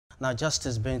Now,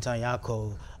 Justice Binta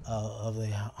Nyako of the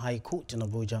High Court in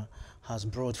Abuja has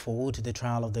brought forward the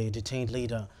trial of the detained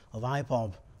leader of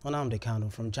I.P.O.B, Nnamdi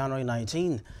Kanu, from January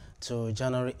 19 to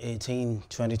January 18,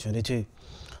 2022.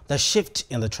 The shift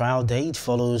in the trial date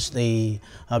follows the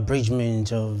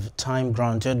abridgment of time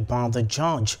granted by the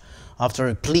judge after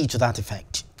a plea to that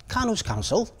effect. Kanu's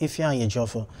counsel, Ifeanyi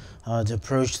Ejiofor, had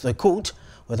approached the court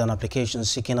with an application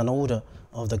seeking an order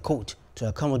of the court to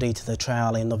accommodate the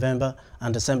trial in November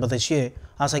and December this year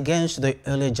as against the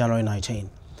earlier January 19.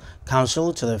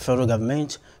 Counsel to the federal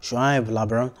government,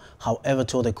 Shuaib, however,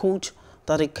 told the court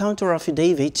that a counter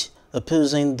affidavit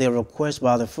opposing the request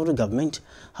by the federal government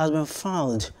has been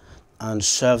filed and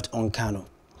served on Kanu.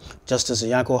 Justice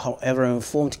Nyako, however,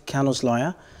 informed Kanu's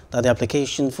lawyer that the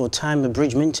application for time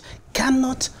abridgment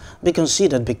cannot be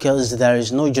considered because there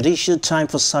is no judicial time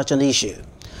for such an issue.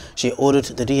 She ordered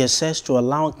the DSS to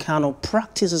allow Kanu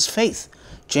practice his faith,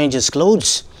 change his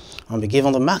clothes, and be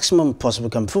given the maximum possible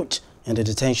comfort in the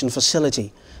detention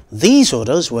facility. These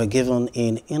orders were given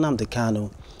in Nnamdi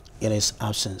Kanu in his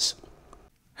absence.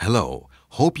 Hello,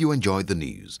 hope you enjoyed the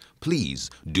news. Please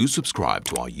do subscribe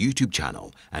to our YouTube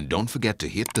channel and don't forget to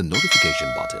hit the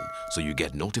notification button so you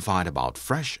get notified about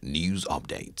fresh news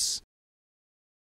updates.